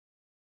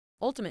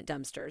Ultimate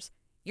Dumpsters,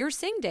 your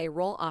same-day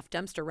roll-off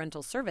dumpster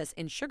rental service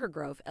in Sugar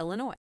Grove,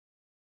 Illinois.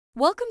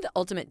 Welcome to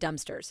Ultimate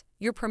Dumpsters,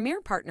 your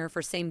premier partner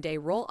for same-day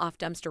roll-off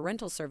dumpster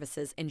rental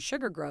services in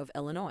Sugar Grove,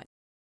 Illinois.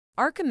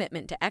 Our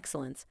commitment to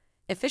excellence,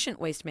 efficient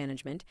waste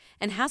management,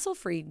 and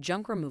hassle-free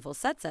junk removal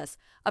sets us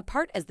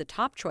apart as the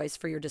top choice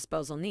for your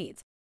disposal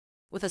needs.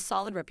 With a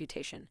solid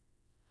reputation,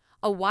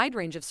 a wide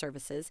range of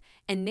services,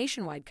 and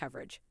nationwide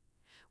coverage,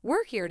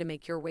 we're here to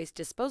make your waste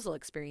disposal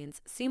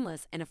experience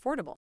seamless and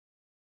affordable.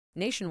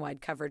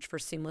 Nationwide coverage for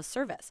seamless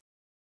service.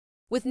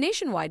 With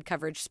nationwide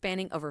coverage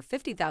spanning over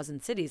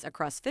 50,000 cities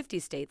across 50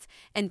 states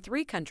and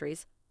 3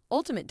 countries,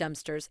 Ultimate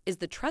Dumpsters is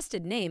the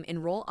trusted name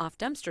in roll-off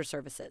dumpster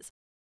services.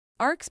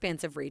 Our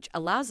expansive reach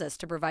allows us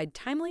to provide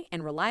timely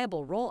and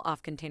reliable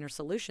roll-off container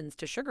solutions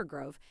to Sugar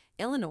Grove,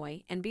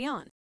 Illinois, and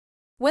beyond.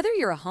 Whether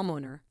you're a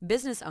homeowner,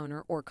 business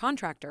owner, or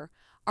contractor,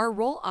 our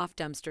roll-off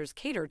dumpsters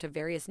cater to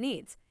various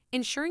needs,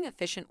 ensuring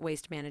efficient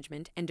waste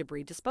management and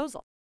debris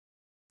disposal.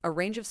 A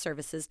range of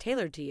services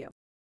tailored to you.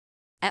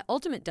 At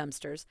Ultimate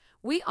Dumpsters,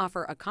 we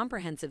offer a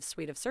comprehensive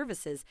suite of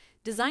services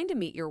designed to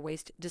meet your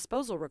waste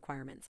disposal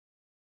requirements.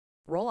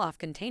 Roll-off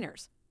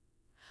containers.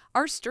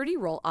 Our sturdy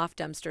roll-off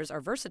dumpsters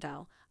are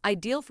versatile,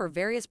 ideal for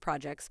various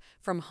projects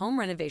from home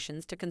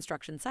renovations to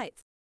construction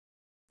sites.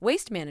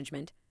 Waste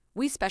management.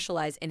 We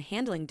specialize in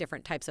handling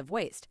different types of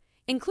waste,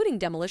 including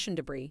demolition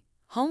debris,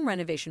 home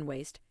renovation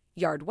waste,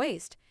 yard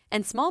waste,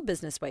 and small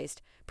business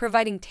waste,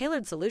 providing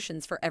tailored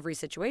solutions for every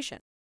situation.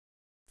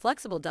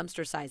 Flexible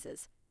dumpster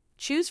sizes.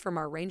 Choose from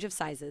our range of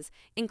sizes,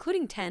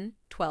 including 10,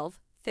 12,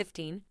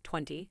 15,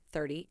 20,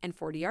 30, and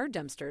 40-yard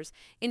dumpsters,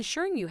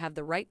 ensuring you have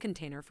the right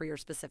container for your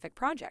specific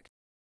project.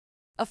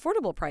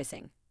 Affordable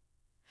pricing.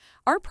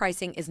 Our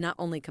pricing is not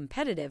only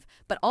competitive,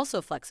 but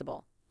also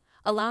flexible,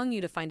 allowing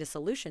you to find a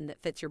solution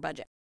that fits your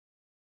budget.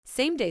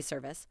 Same-day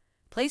service.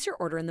 Place your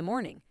order in the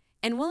morning,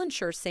 and we'll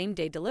ensure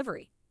same-day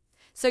delivery,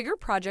 so your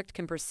project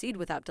can proceed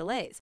without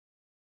delays.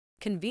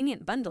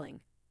 Convenient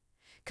bundling.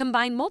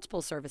 Combine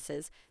multiple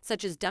services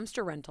such as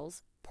dumpster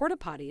rentals, porta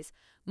potties,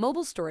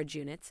 mobile storage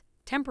units,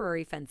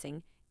 temporary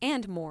fencing,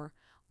 and more,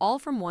 all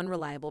from one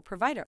reliable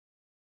provider.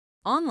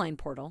 Online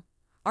portal.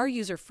 Our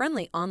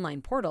user-friendly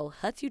online portal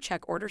lets you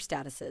check order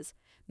statuses,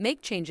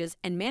 make changes,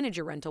 and manage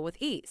your rental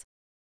with ease.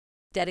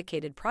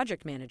 Dedicated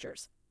project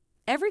managers.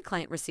 Every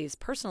client receives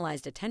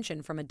personalized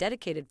attention from a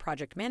dedicated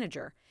project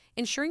manager,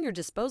 ensuring your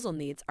disposal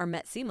needs are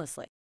met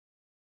seamlessly.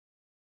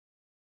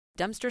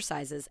 Dumpster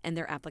sizes and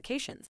their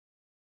applications.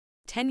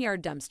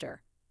 10-yard dumpster.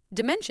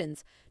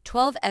 Dimensions: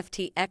 12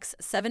 ft x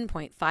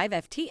 7.5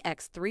 ft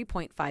x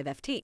 3.5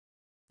 ft.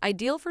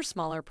 Ideal for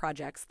smaller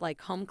projects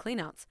like home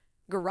cleanouts,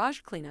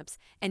 garage cleanups,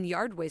 and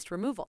yard waste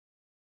removal.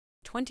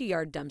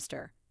 20-yard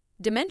dumpster.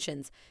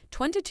 Dimensions: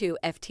 22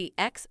 ft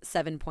x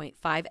 7.5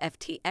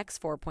 ft x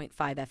 4.5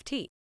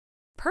 ft.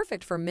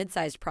 Perfect for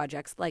mid-sized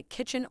projects like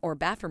kitchen or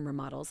bathroom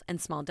remodels and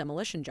small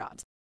demolition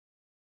jobs.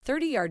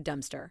 30-yard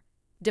dumpster.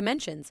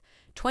 Dimensions: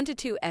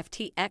 22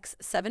 ft x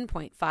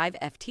 7.5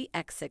 ft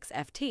x 6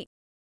 ft.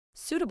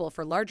 Suitable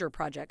for larger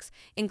projects,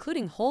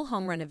 including whole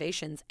home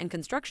renovations and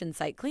construction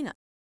site cleanup.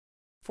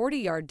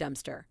 40-yard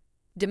dumpster.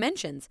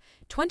 Dimensions: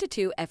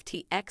 22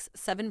 ft x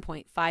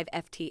 7.5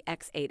 ft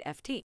x 8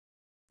 ft.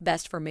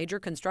 Best for major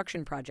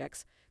construction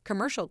projects,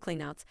 commercial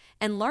cleanouts,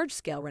 and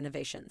large-scale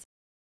renovations.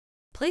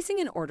 Placing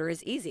an order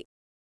is easy.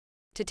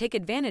 To take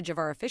advantage of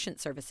our efficient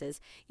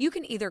services, you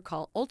can either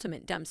call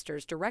Ultimate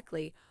Dumpsters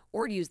directly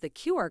or use the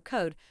QR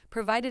code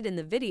provided in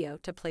the video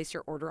to place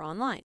your order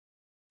online.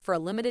 For a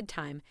limited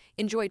time,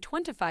 enjoy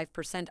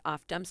 25%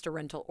 off dumpster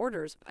rental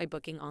orders by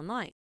booking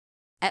online.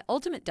 At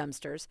Ultimate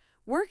Dumpsters,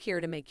 we're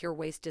here to make your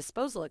waste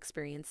disposal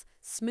experience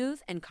smooth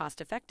and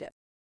cost-effective.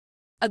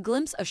 A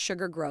glimpse of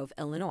Sugar Grove,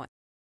 Illinois.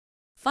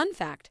 Fun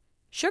fact: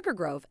 Sugar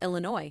Grove,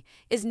 Illinois,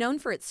 is known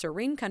for its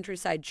serene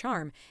countryside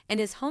charm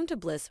and is home to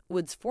Bliss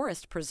Woods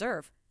Forest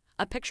Preserve,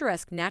 a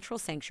picturesque natural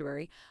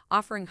sanctuary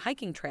offering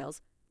hiking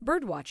trails,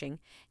 bird watching,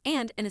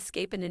 and an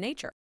escape into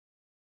nature.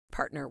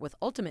 Partner with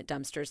Ultimate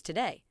Dumpsters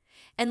today,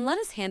 and let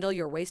us handle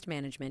your waste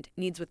management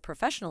needs with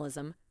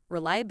professionalism,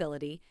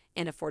 reliability,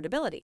 and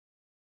affordability.